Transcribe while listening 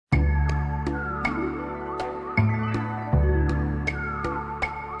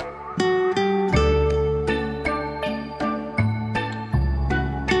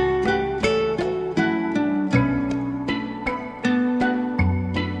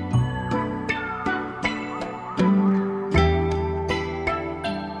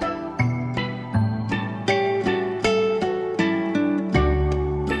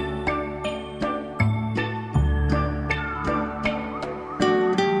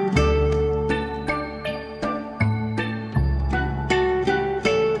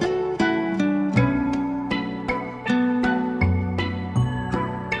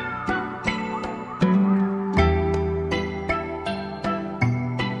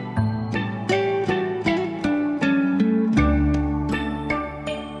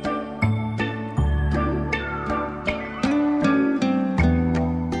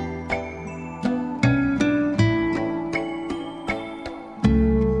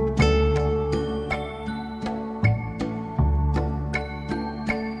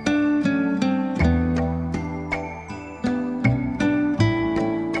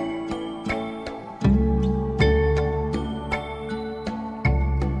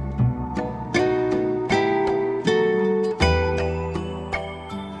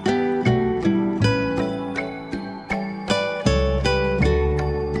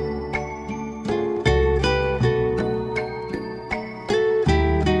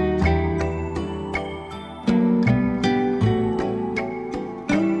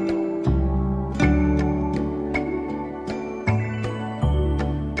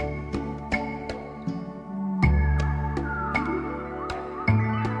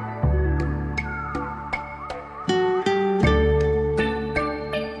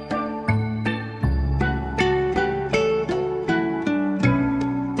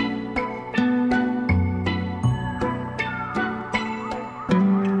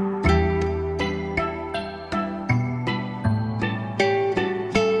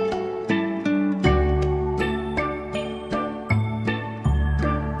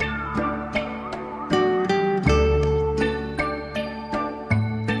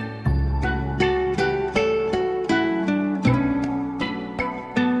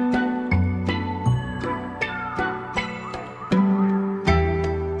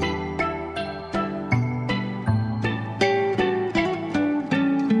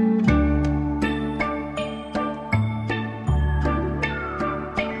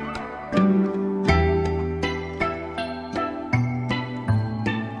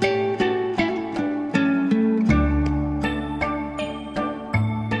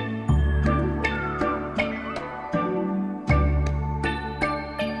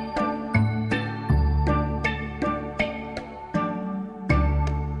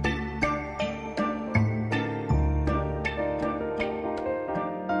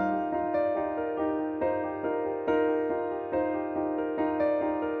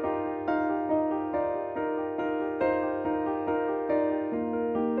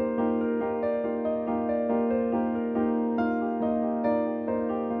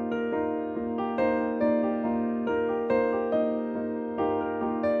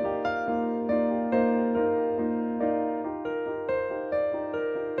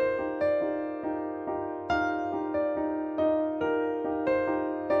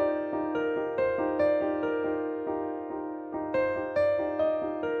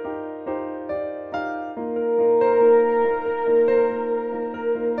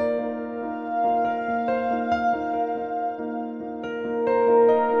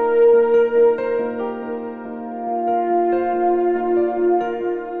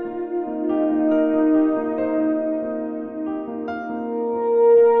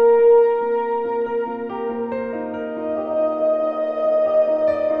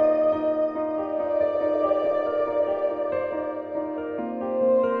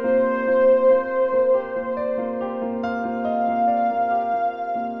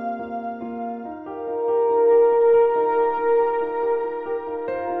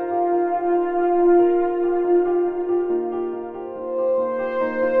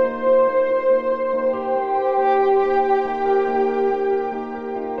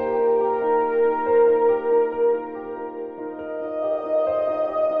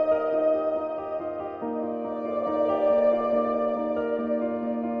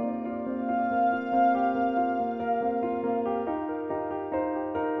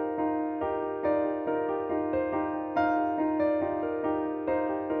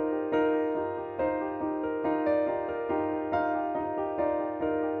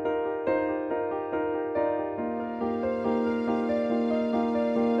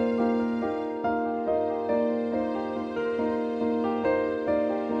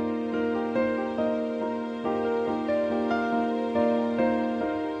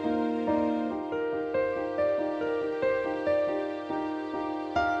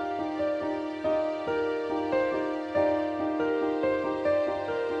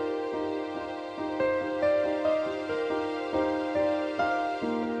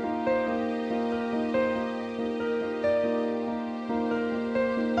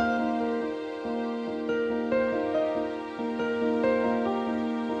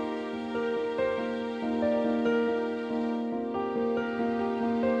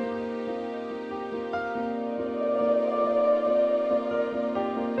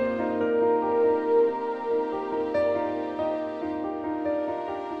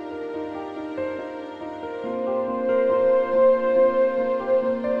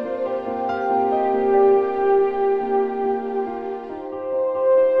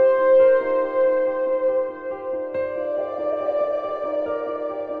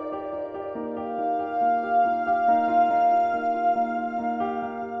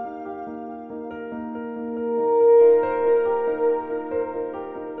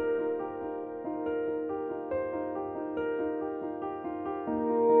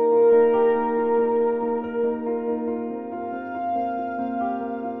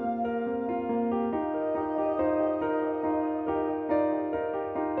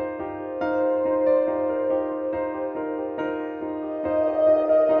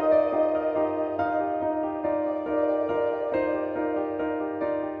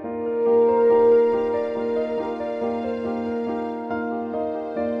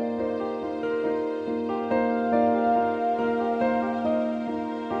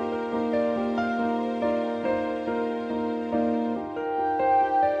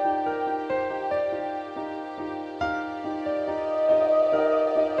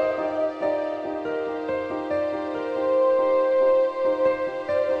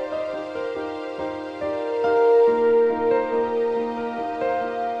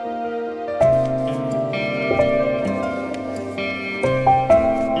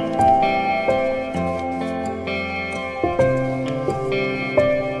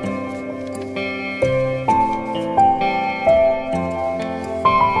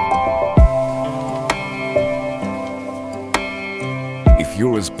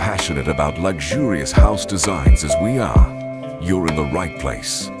passionate about luxurious house designs as we are, you're in the right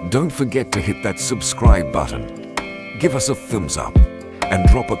place. Don't forget to hit that subscribe button. Give us a thumbs up and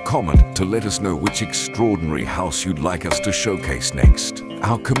drop a comment to let us know which extraordinary house you'd like us to showcase next.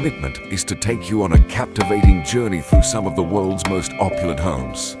 Our commitment is to take you on a captivating journey through some of the world's most opulent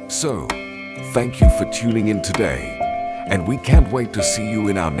homes. So, thank you for tuning in today, and we can't wait to see you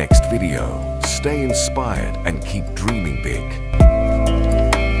in our next video. Stay inspired and keep dreaming big.